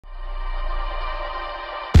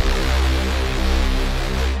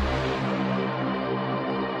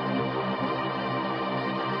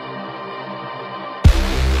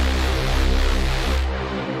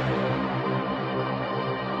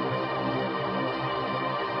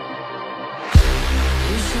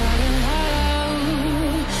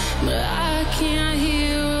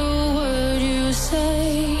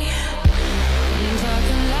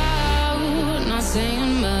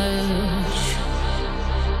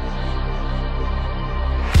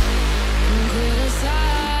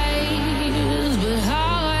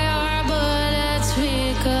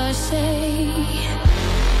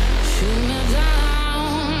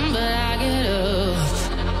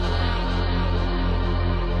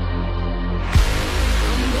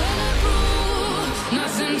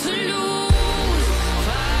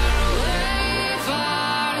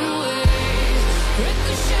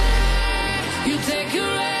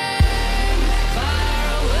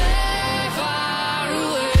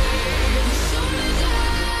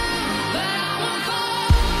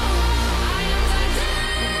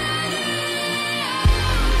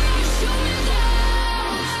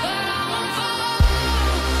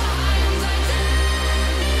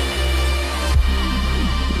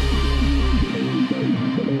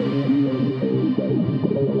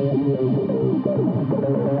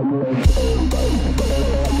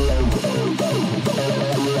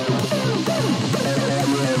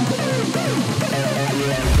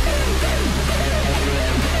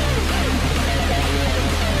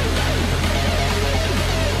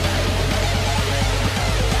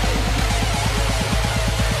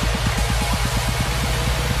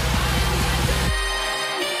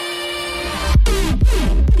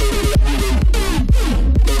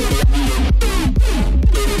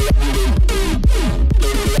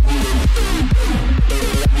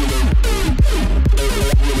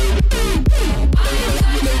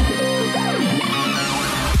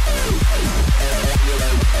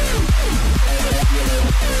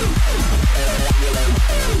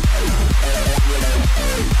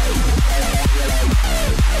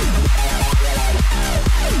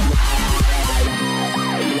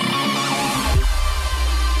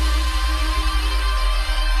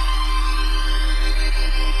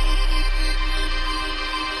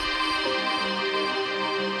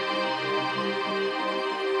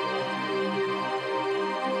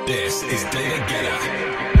This is David Guetta.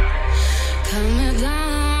 Coming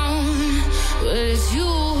down, but it's you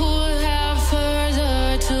who have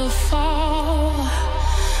further to fall.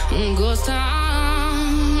 Ghost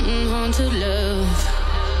town, haunted love.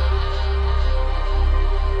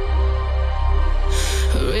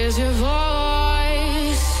 Raise your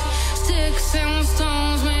voice, sticks and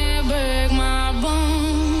stones may break my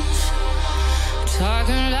bones.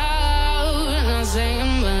 Talking loud, not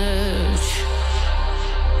saying much.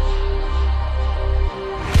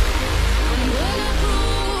 I'm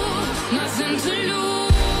bulletproof, nothing to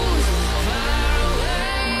lose. Far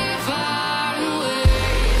away, far away.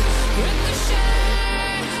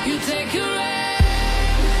 Ricochet, you take your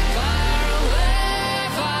aim. Far away,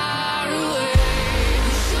 far away.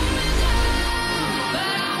 You shoot me down,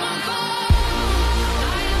 but I won't fall.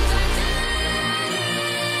 I am titanium.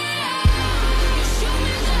 You shoot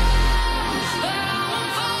me down, but I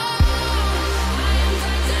won't fall. I am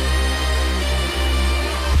titanium.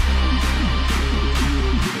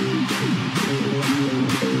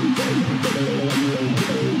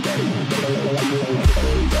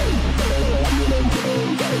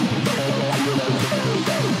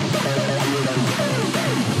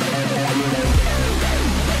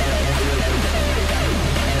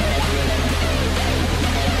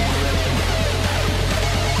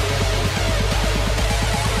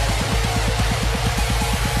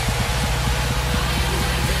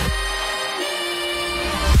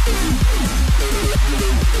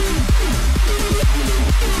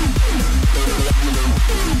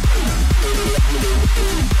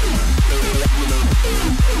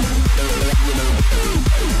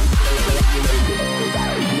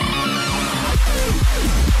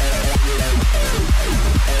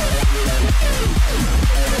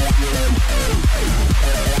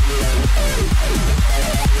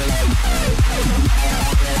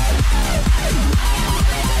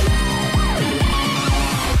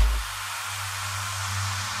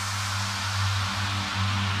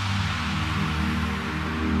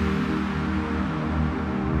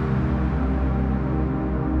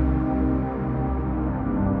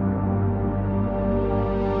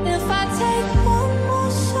 If I take one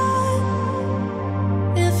more shot,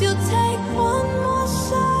 if you take one more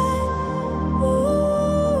shot,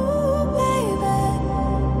 ooh, baby,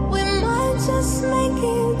 we might just make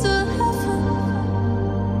it to heaven.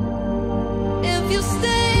 If you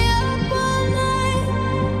stay up all night,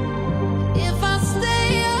 if I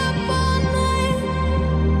stay up all night,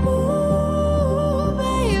 ooh,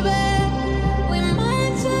 baby, we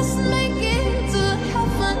might just make it to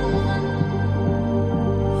heaven.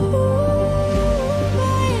 Ooh,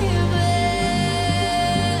 baby.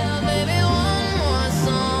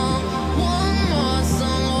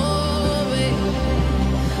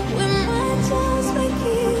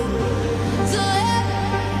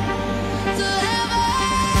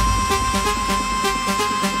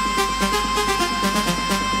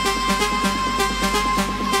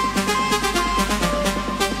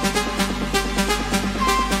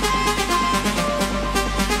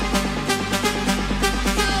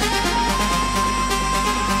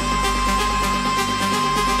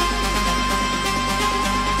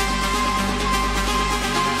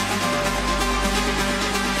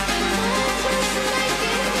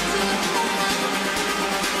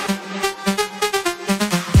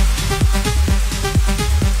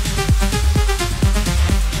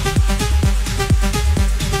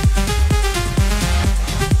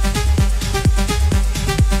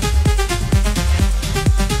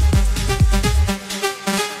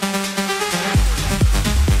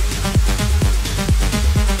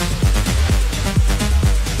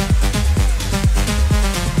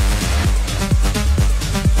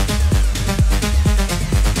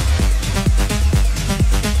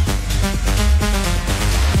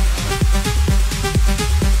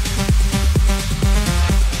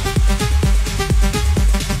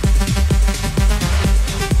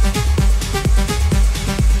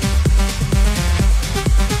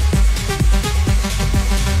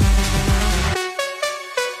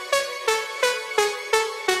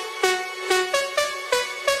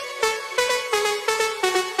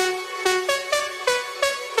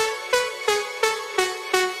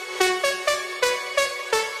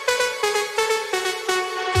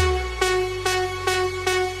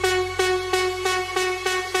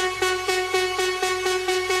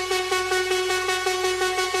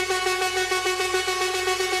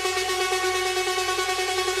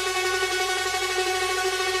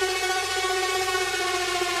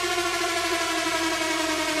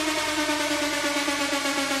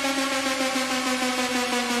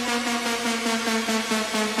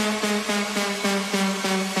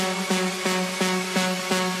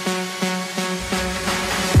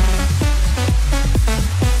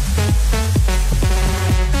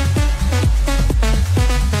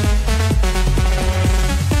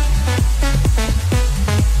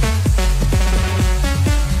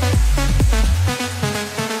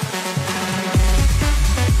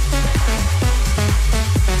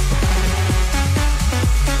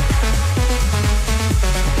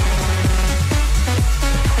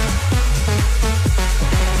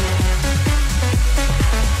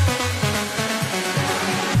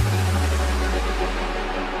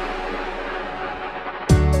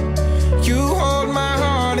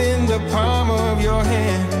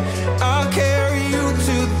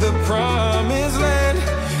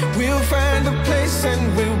 find a place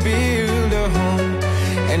and we'll build a home,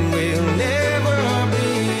 and we'll never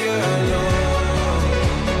be alone.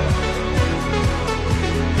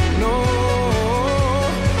 No,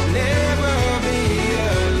 never be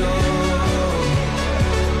alone.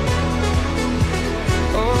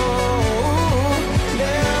 Oh,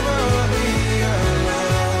 never be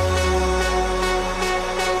alone.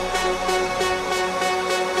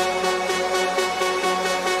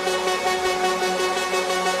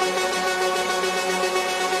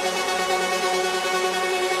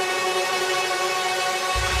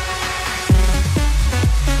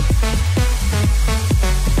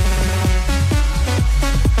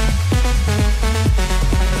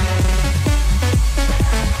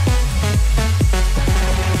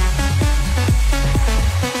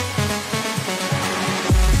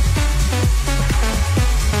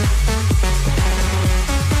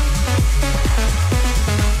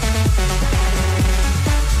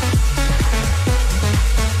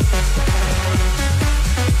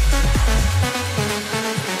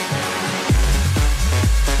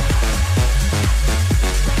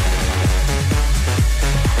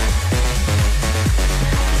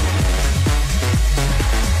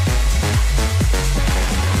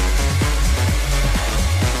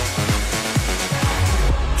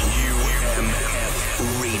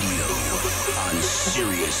 Radio on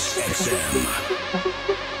Sirius XM.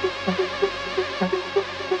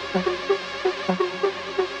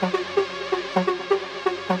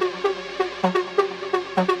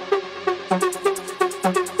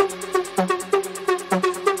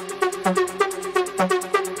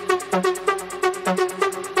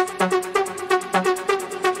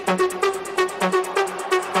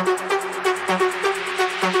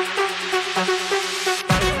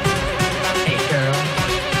 Hey girl,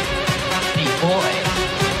 hey boy,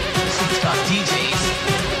 superstar DJs.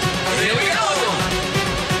 Here we go.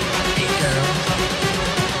 Hey girl,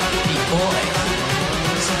 hey boy,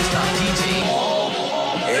 superstar DJs.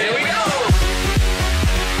 Here we go.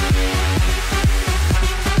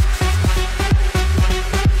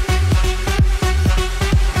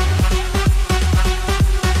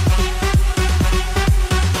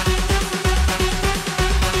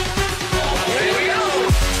 Here we go.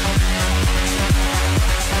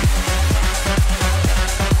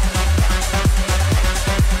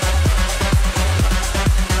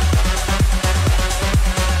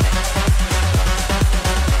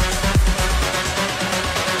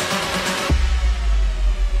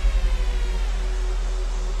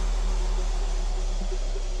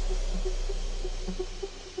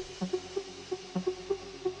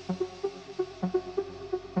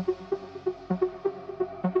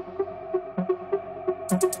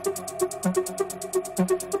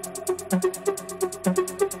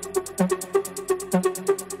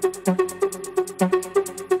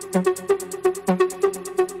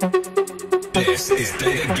 This is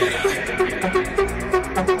David Guetta.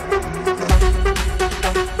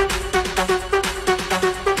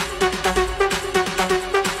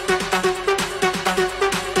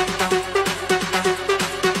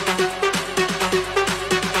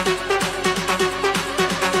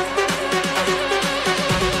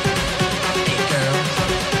 Hey girls,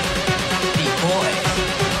 hey boys,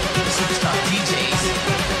 superstar DJs.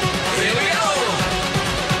 Here we go.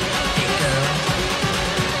 Hey girls,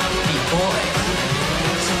 hey boys,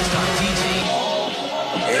 superstar DJs.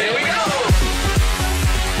 Here we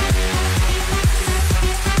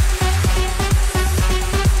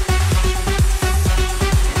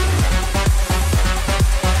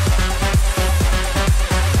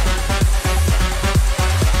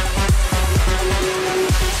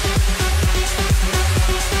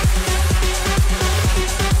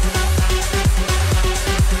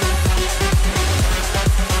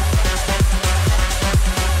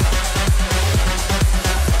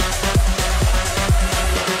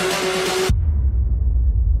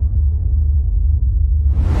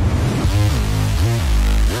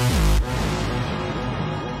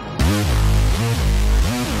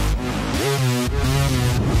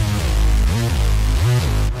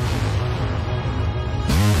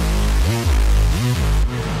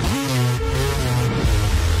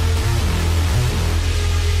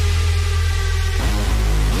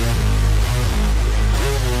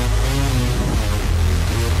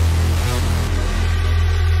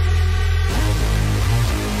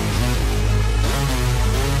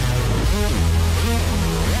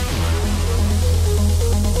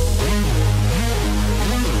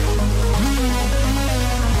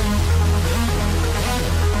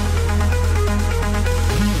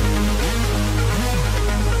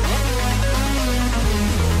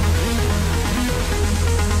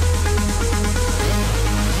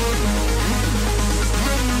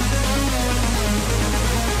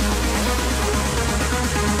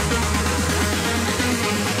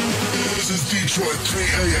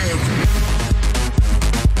a.m.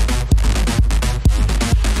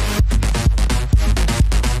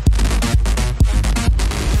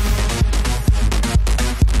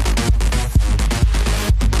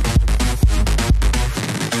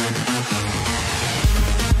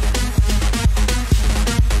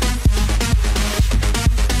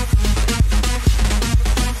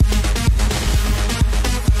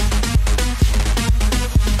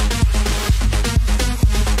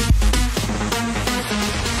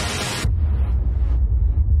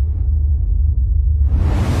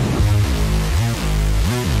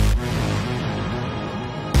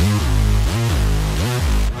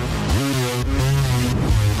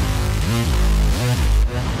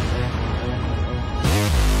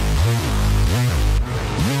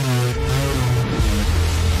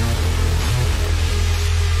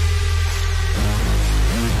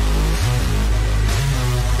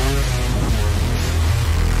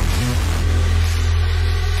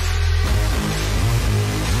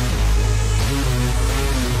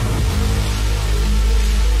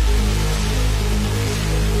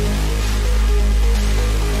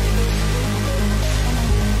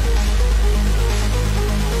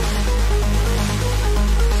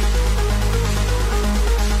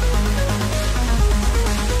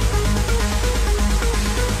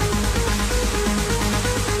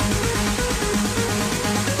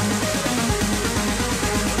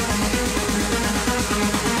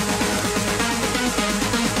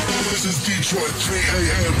 Detroit, 3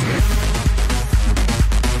 a.m.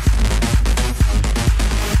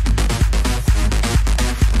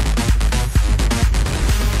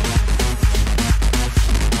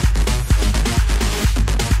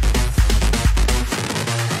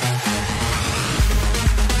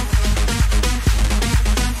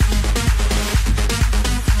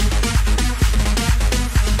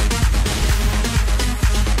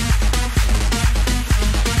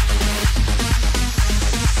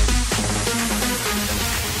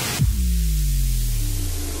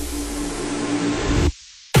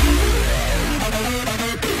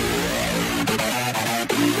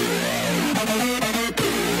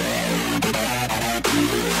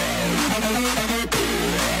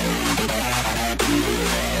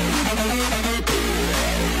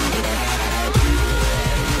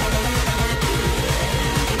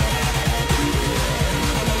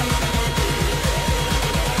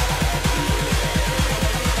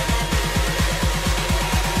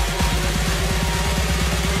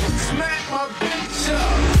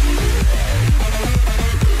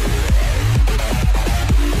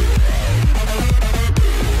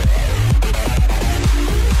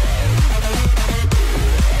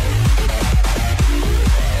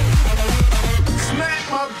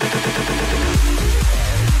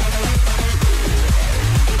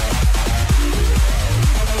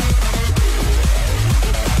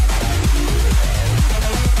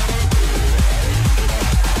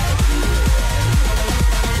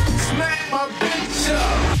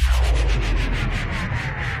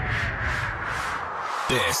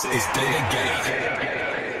 This is David Guetta.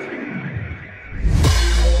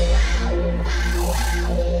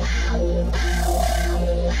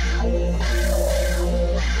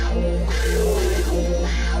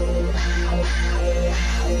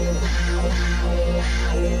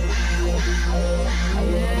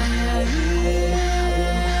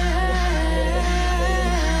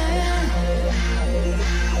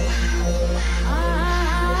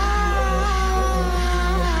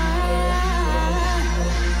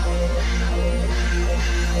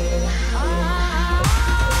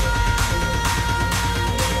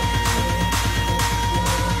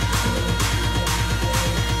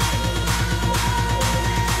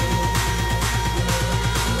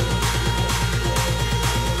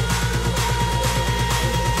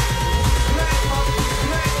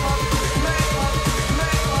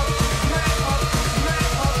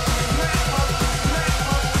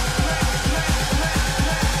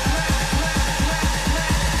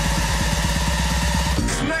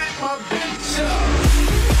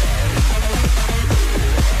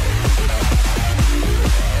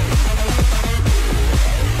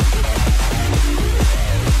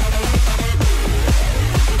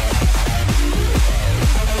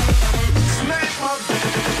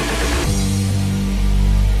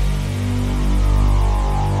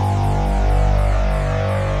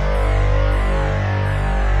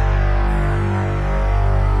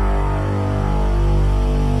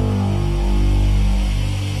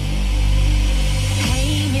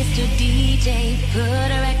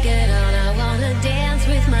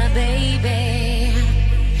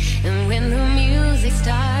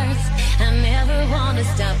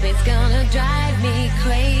 It's gonna drive me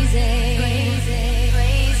crazy, crazy, crazy.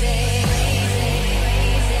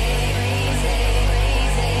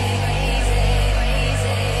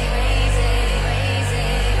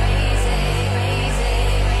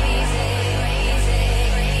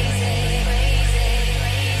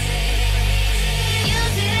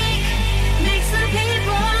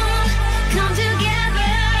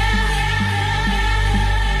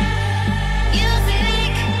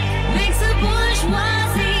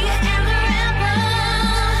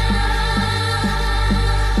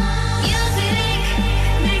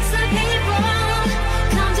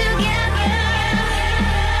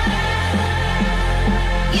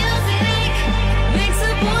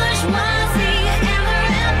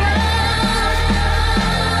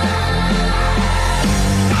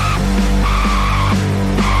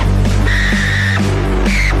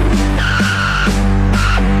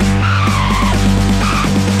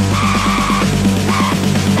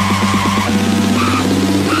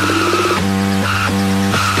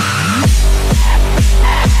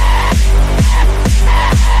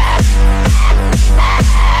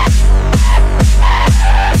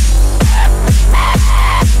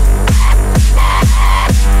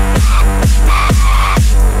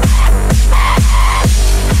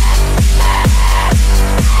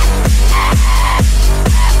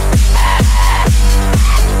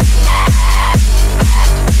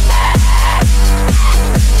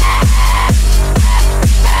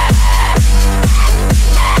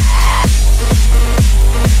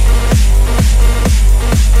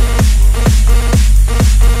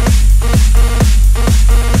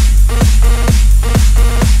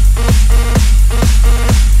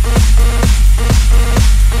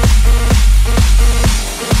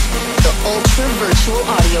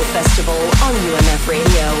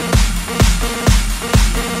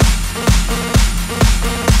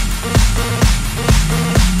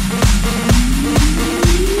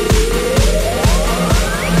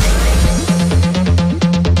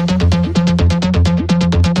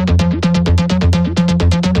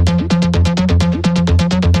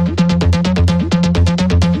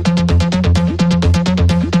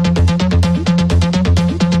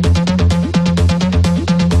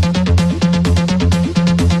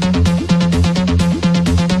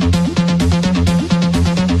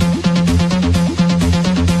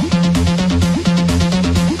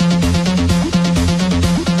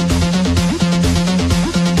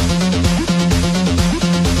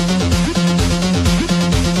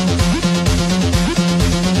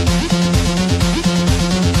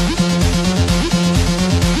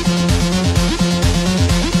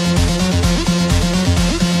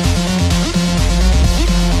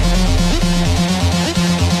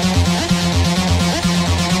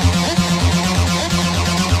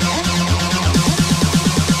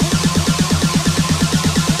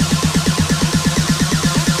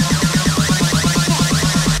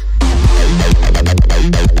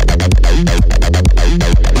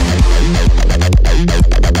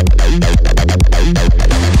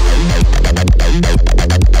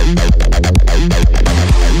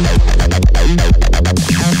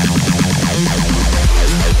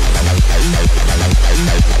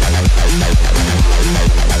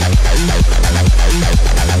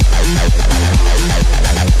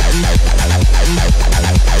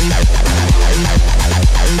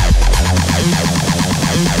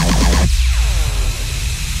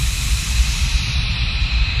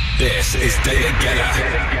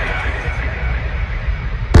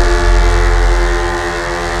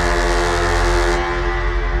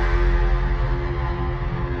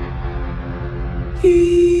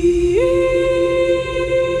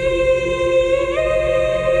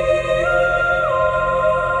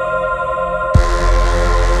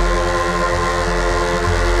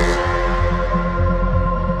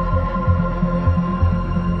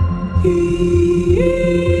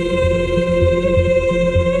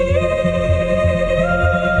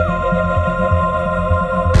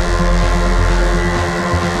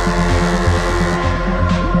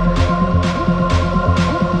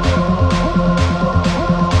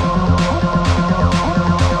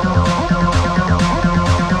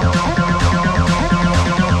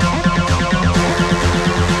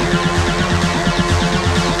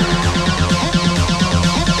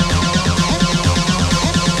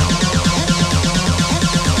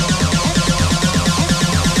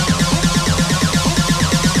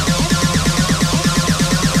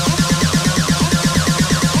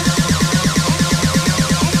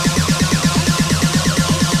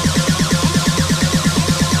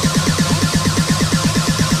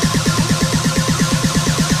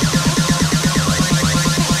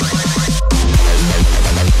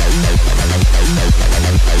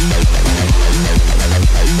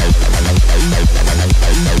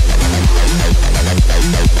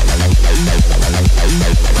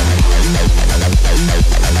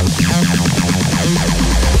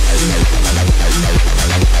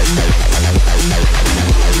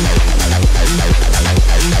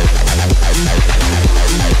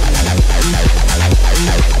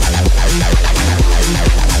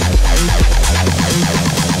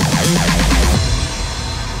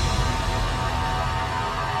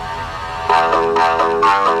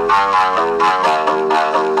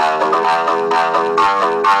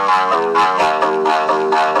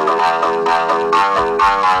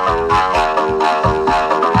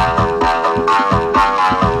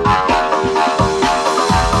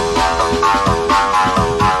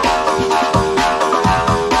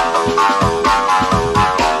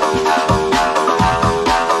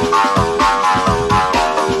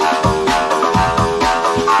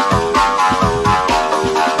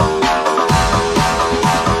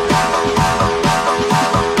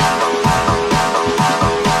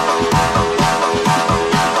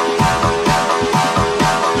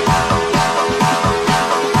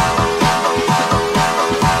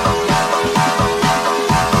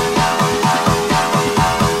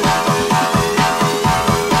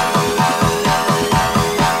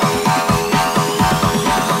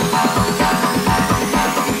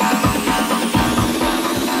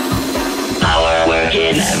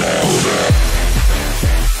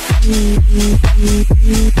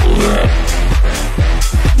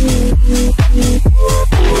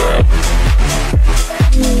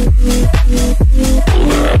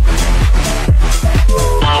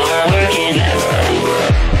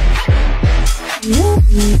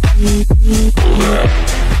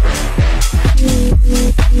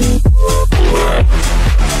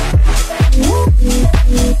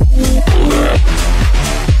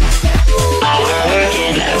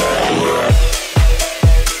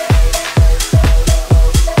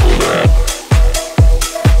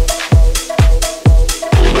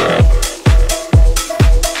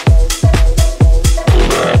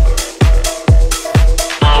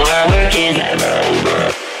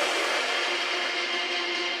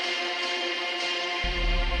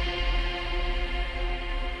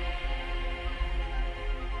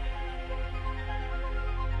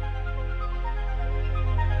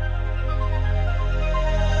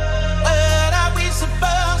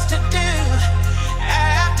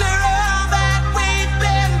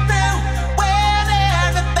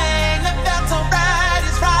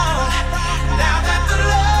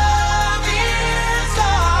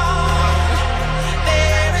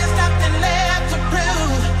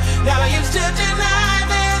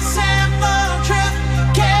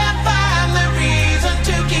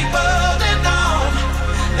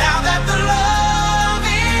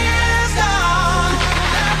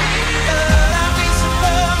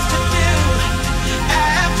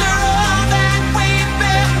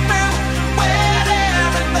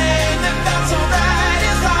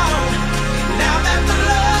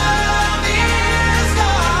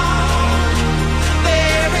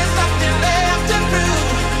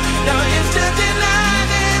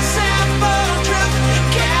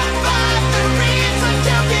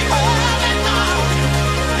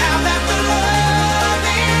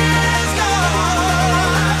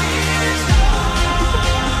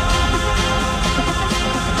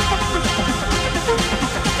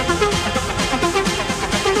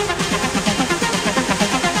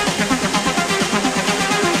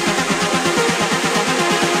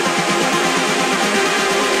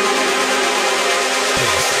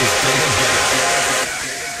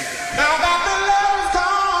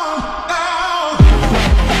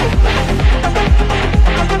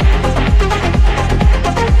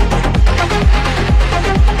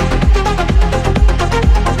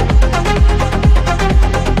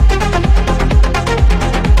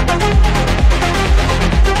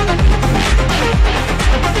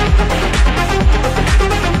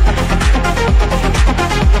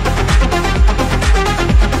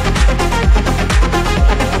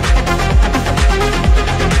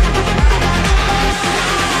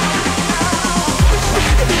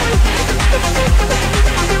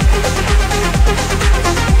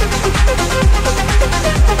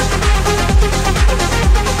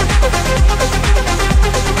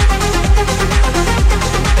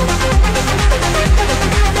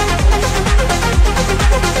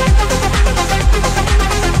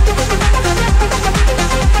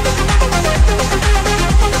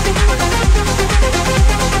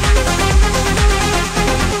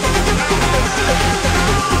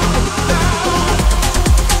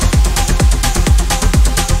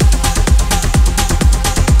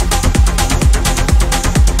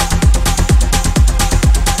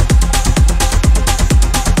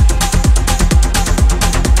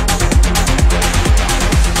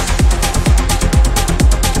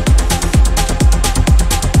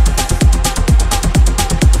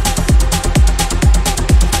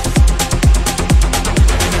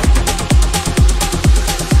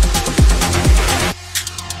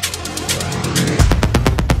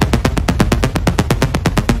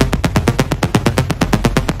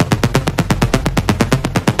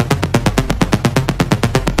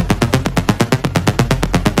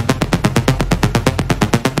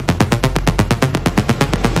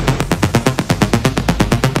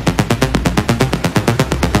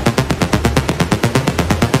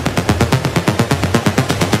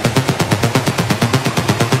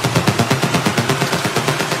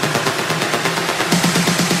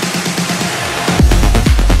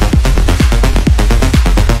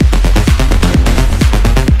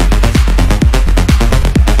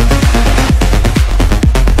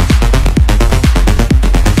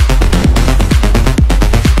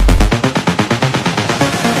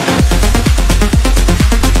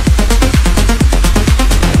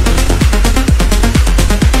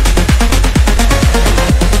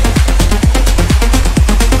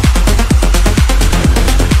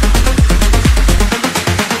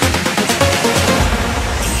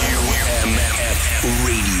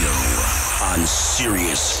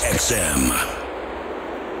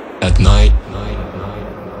 At night,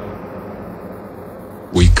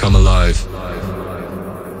 come alive.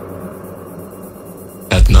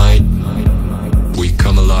 At night, we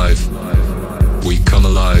come alive. We come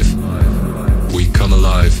alive. We come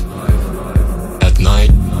alive. At night,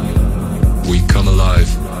 we come alive.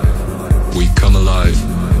 We come alive.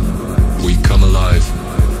 We come alive.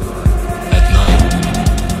 At night,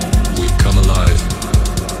 we come alive.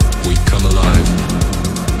 We come alive.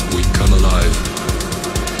 We come alive.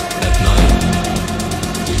 At night,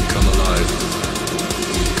 we come alive.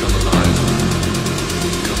 We come alive.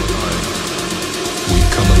 We come alive. We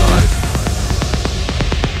come alive.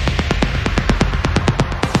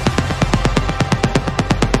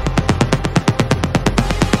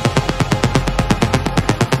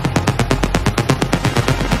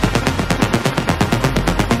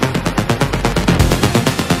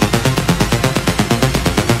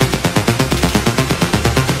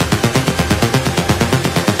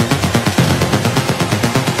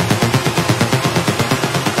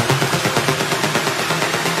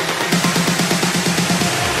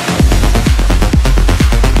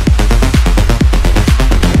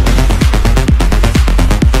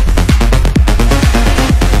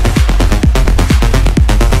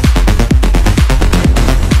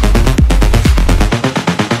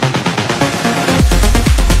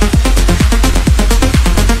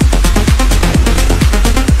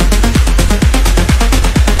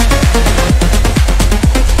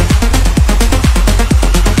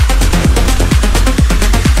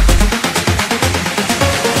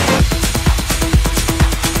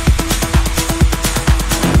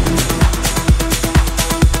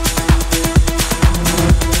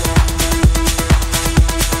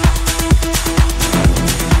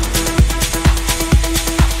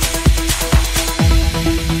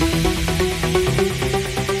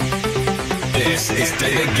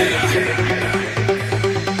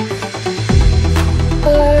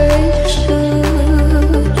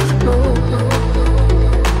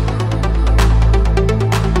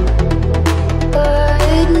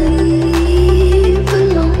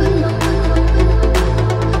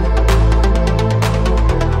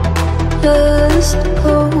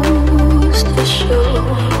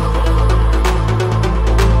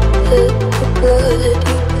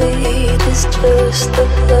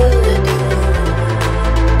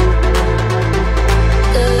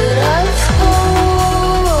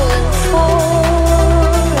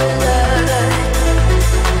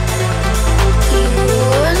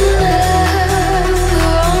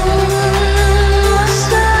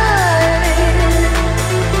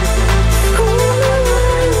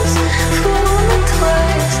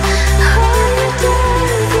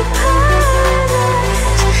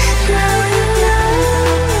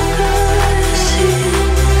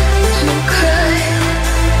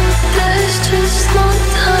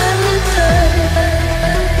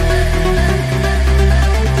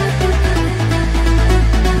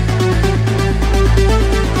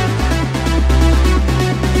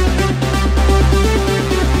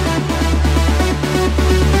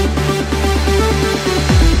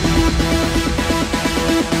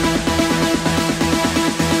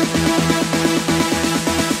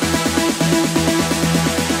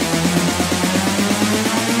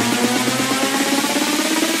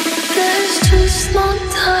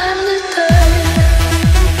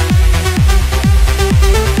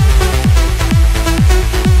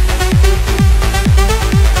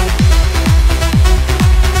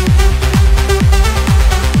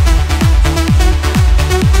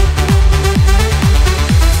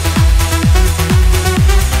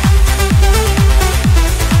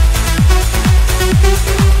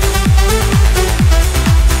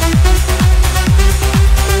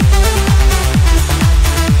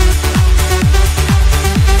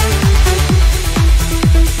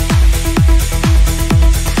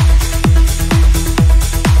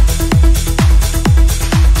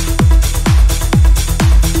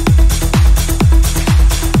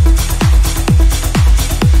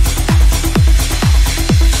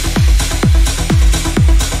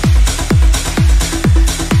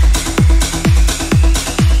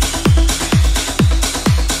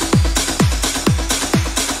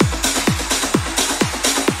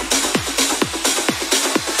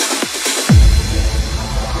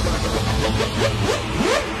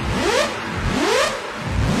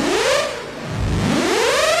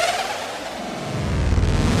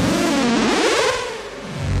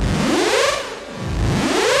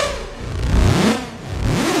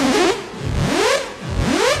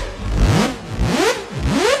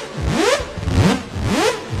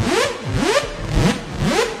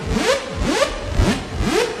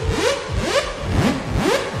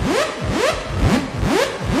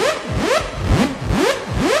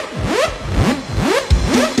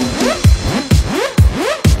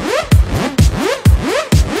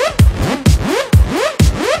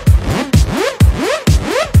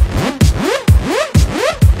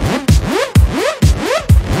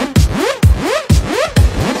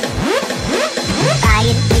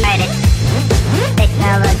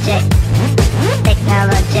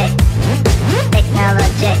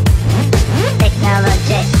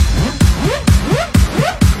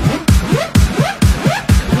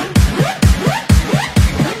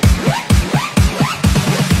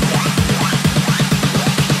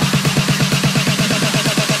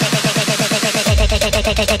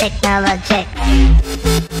 technology.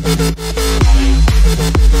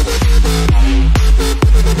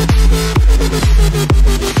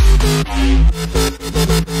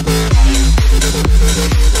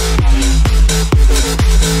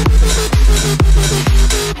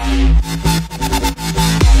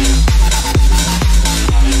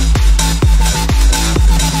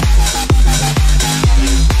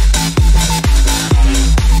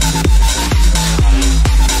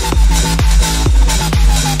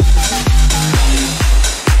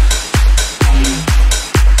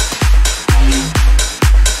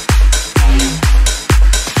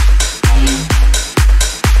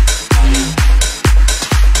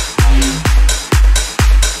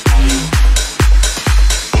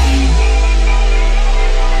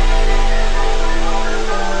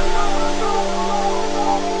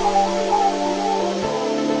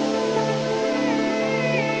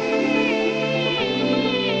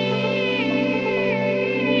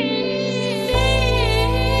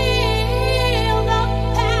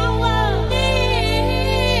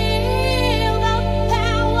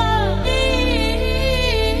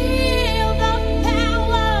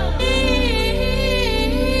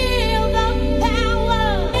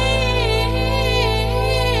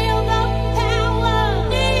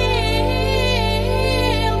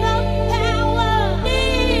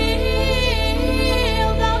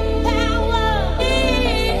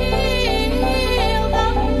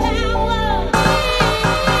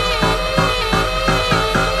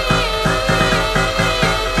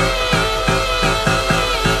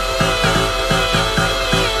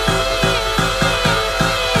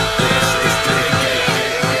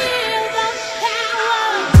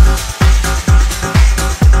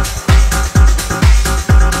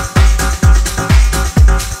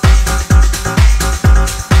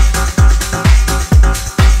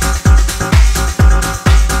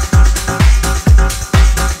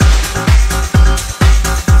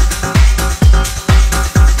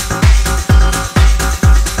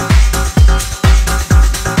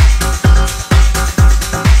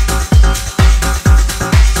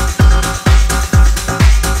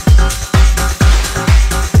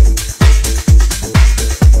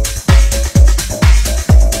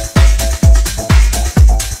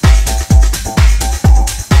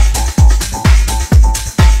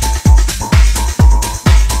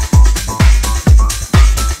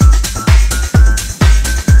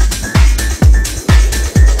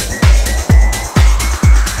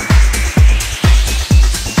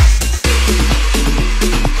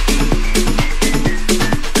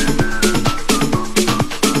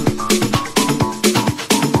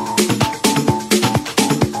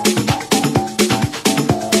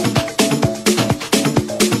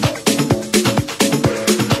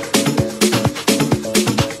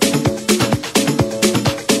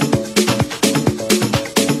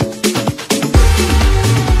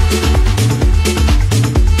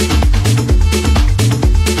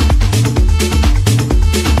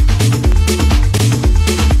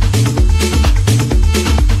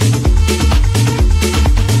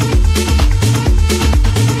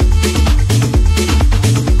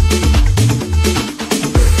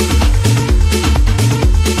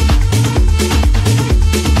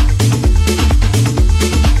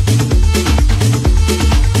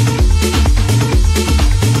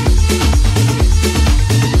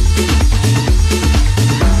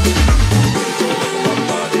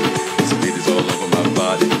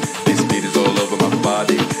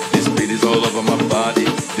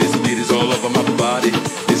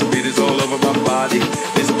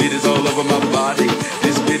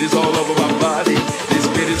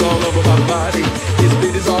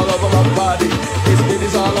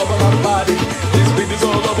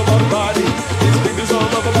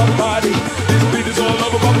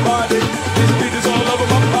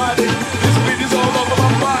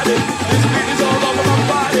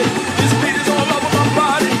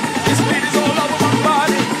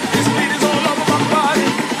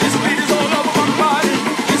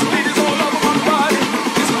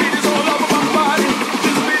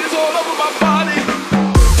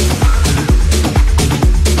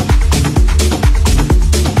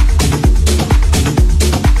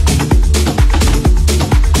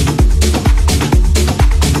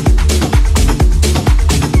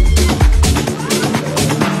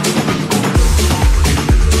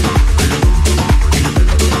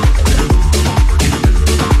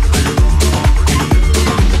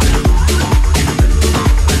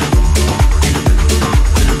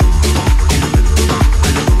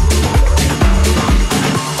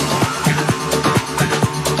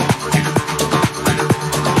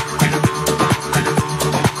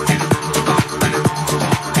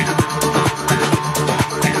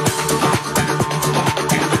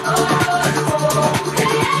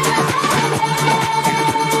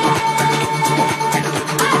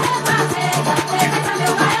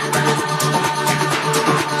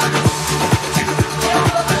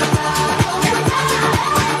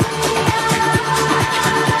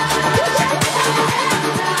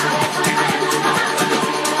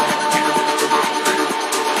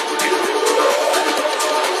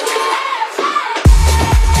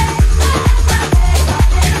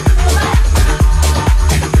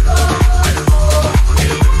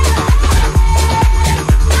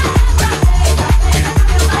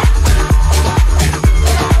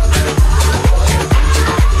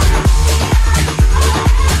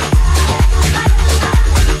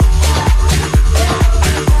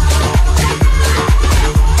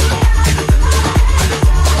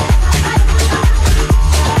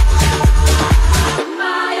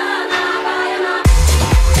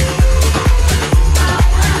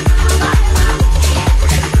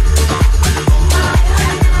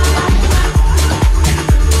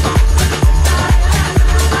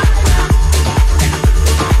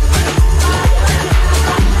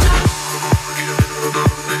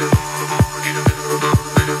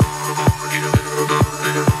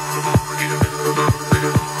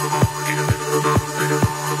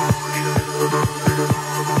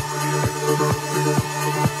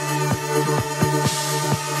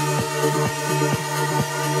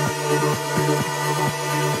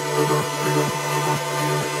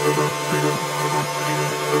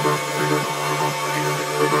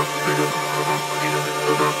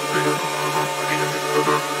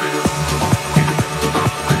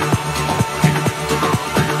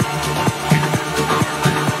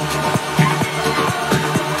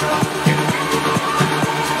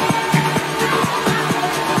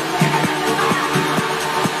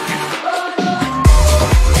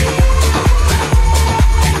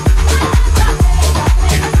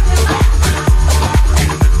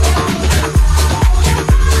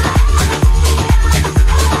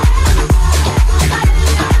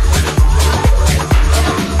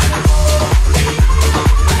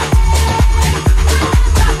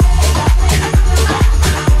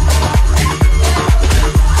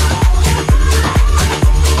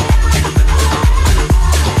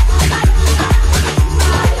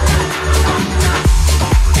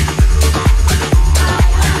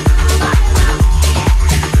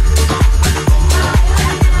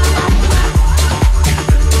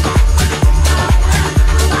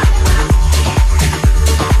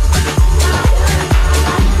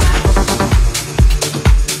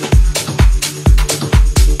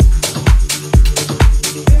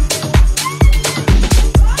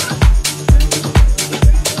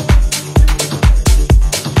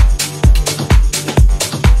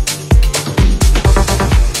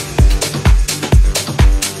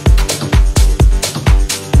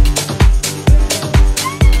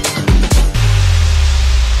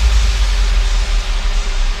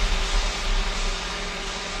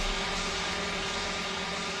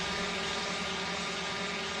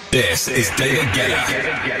 This is David Guetta.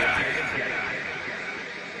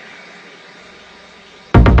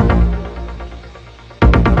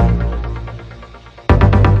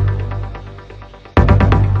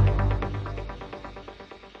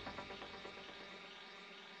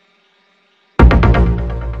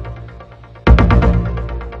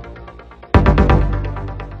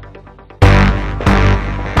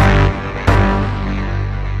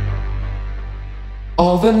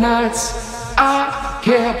 All the nights I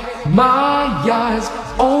kept my eyes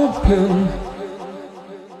open,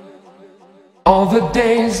 all the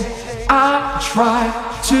days I tried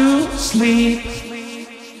to sleep,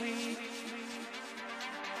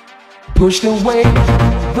 pushed away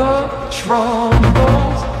the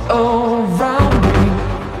troubles around me,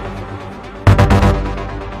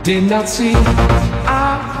 did not see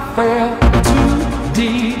I fell too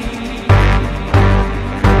deep.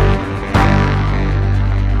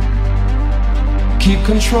 Keep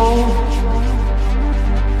control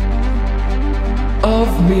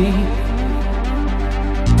of me.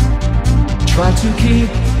 Try to keep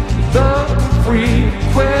the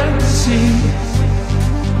frequency.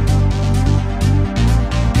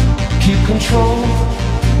 Keep control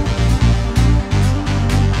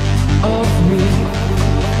of me.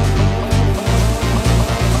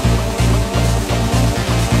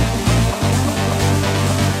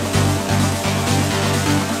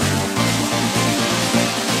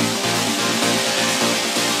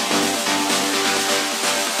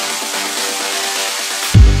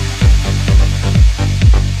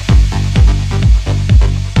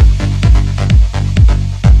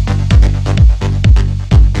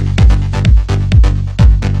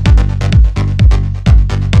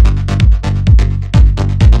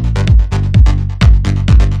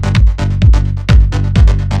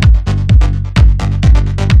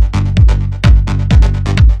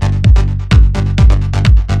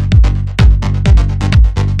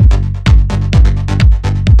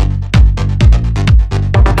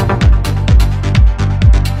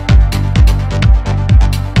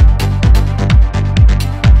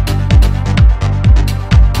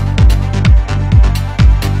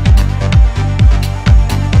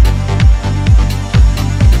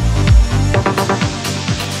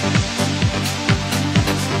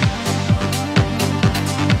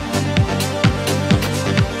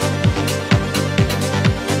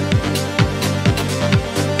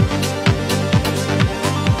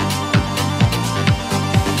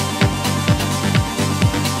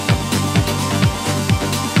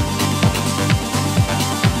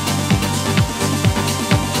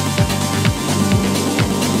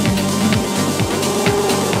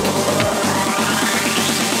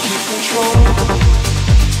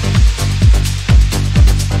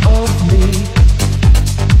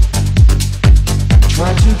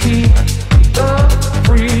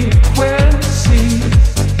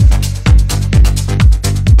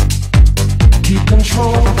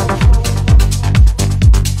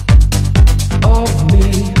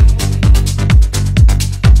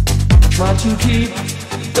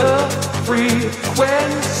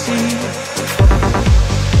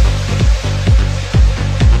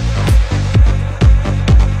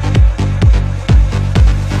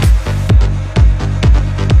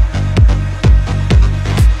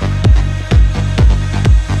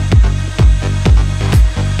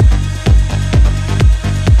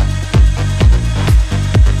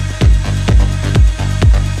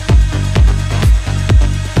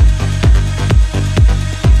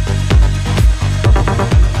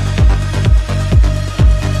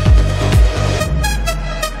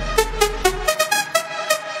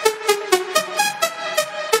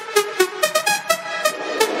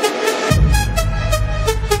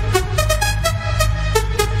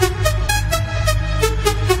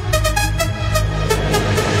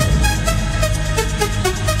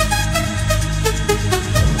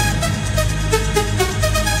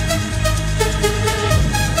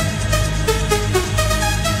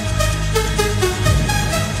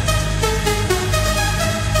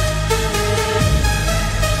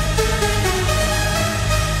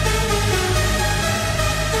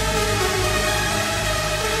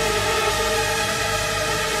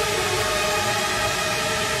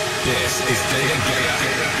 This is David Guetta.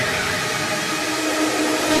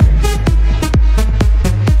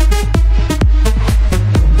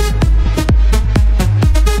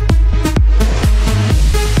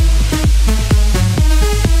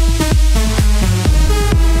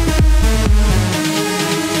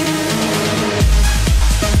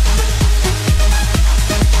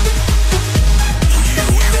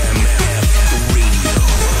 Radio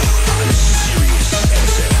on Sirius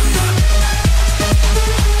XM.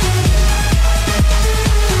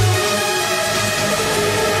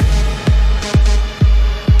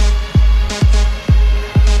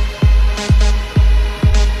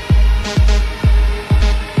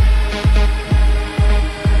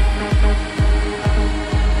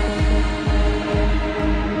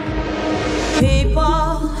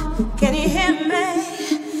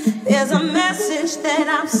 message that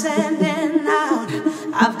I'm sending out.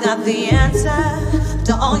 I've got the answer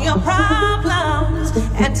to all your problems,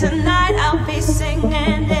 and tonight I'll be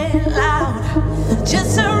singing it loud.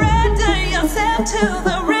 Just surrender yourself to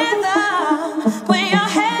the rhythm. Put your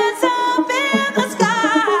hands up in the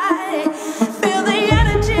sky. Feel the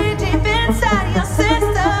energy deep inside your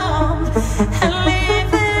system, and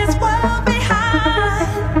leave this world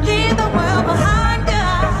behind. Leave the world behind you.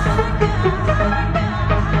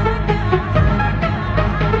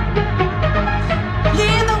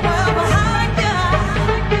 Leave the world behind you.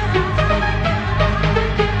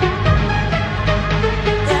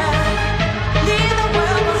 Yeah. Leave the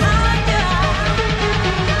world behind you.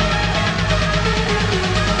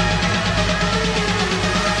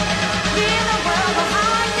 Leave the world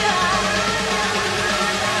behind you.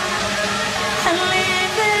 And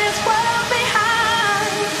leave this world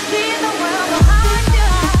behind. Leave the world behind you.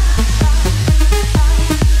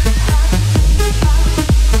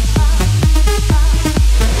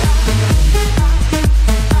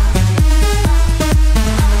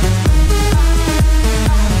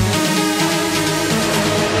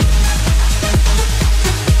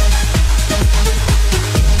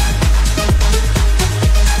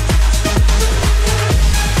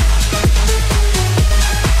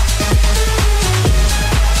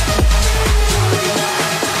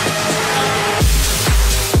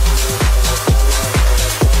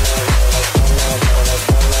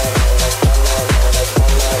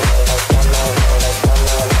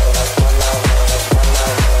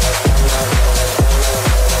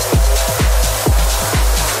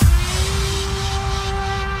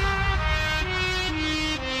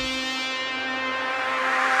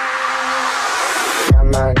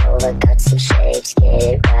 Come on over, cut some shapes, get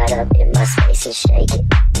it right up in my space and shake it.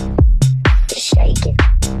 Just shake it.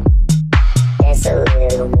 Dance a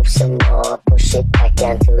little, move some more, push it back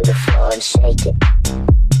down to the floor and shake it.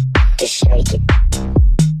 Just shake it.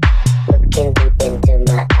 Looking deep into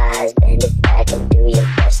my eyes, bend it back and do your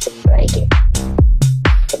best to break it.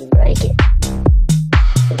 To break it.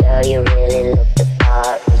 Girl, you really look the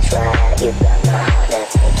part, reach right out, you got my heart, now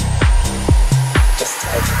take it. Just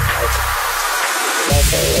take it, take it.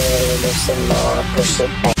 Dance a little, move some more, push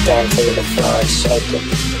it back down to the floor and shake it.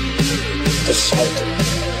 Just shake it.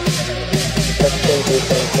 Looking deep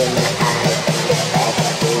into my eyes, bend it back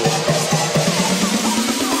and do your best to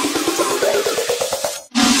break it.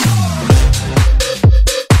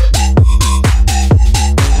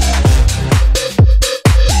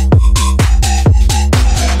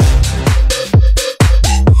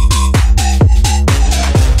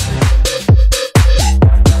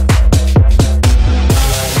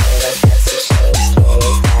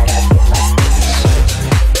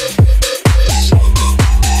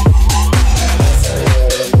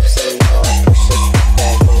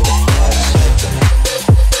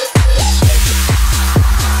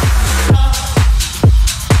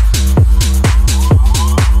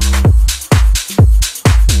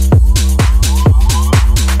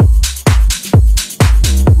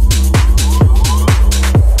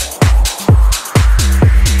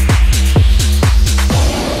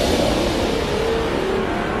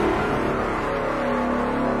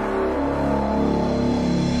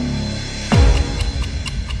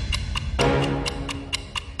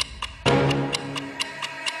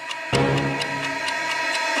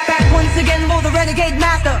 renegade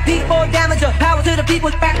master, P4 damager, power to the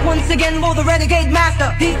people. Back once again, roll the renegade master,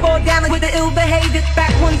 P4 damage with the ill behavior.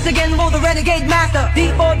 Back once again, roll the renegade master,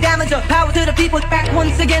 P4 damager, power to the people. Back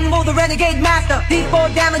once again, roll the renegade master,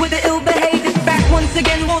 P4 damage with the ill behavior. Back once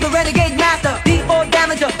again, roll the renegade master, P4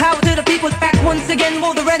 damager, power to the people. Back once again,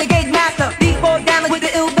 roll the renegade master, P4 damage with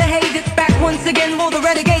the ill behavior. Back once again, roll the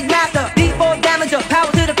renegade master, P4 damager,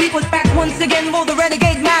 power to the people. Back once again, roll the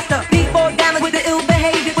renegade master, P4 damage with the ill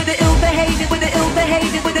behavior, with the ill behavior, with the ill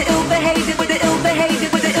behavior, with the ill behavior, with the ill behavior,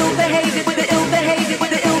 with the ill behavior, with the ill behavior,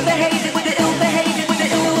 with the ill behavior, with the ill behavior, with the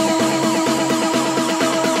ill.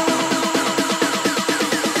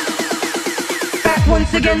 Back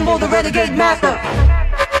once again, roll the renegade master.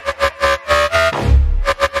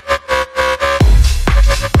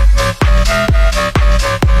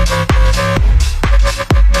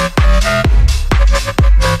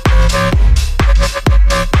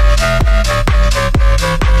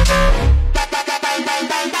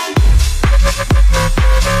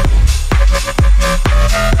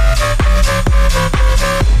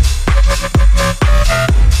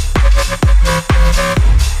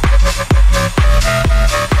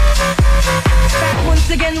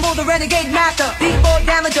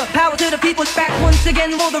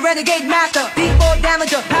 the renegade master. Beatboard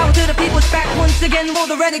damager, power to the people's back once again. Will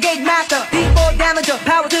the renegade master. Beatboard damager,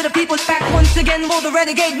 power to the people's back once again. Will the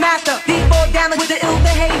renegade master. Beatboard damage with the ill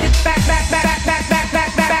behavior. Back, back, back, back, back, back,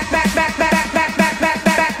 back, back, back, back, back,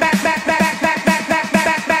 back, back, back, back, back, back,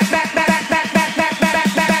 back,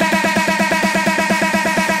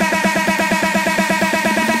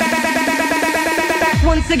 back,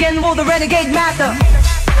 once again. Will the renegade master.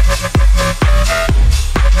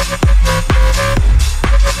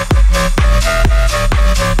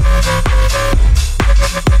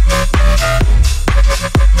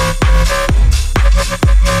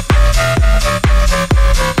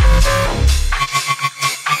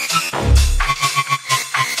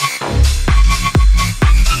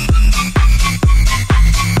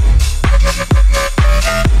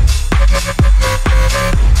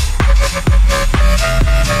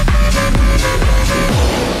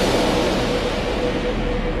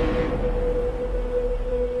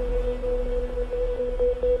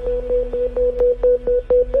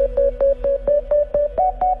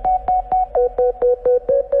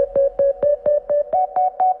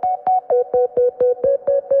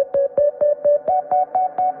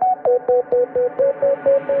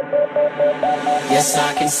 Yes,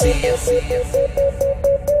 I can see you.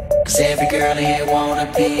 'Cause every girl here wanna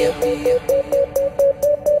be you.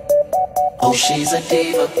 Oh, she's a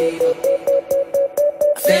diva.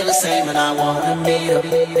 I feel the same and I wanna meet her.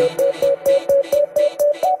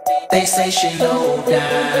 They say she low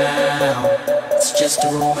down. It's just a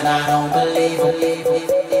room and I don't believe her.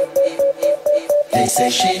 They say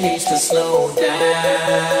she needs to slow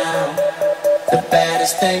down. The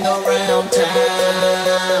baddest thing around town.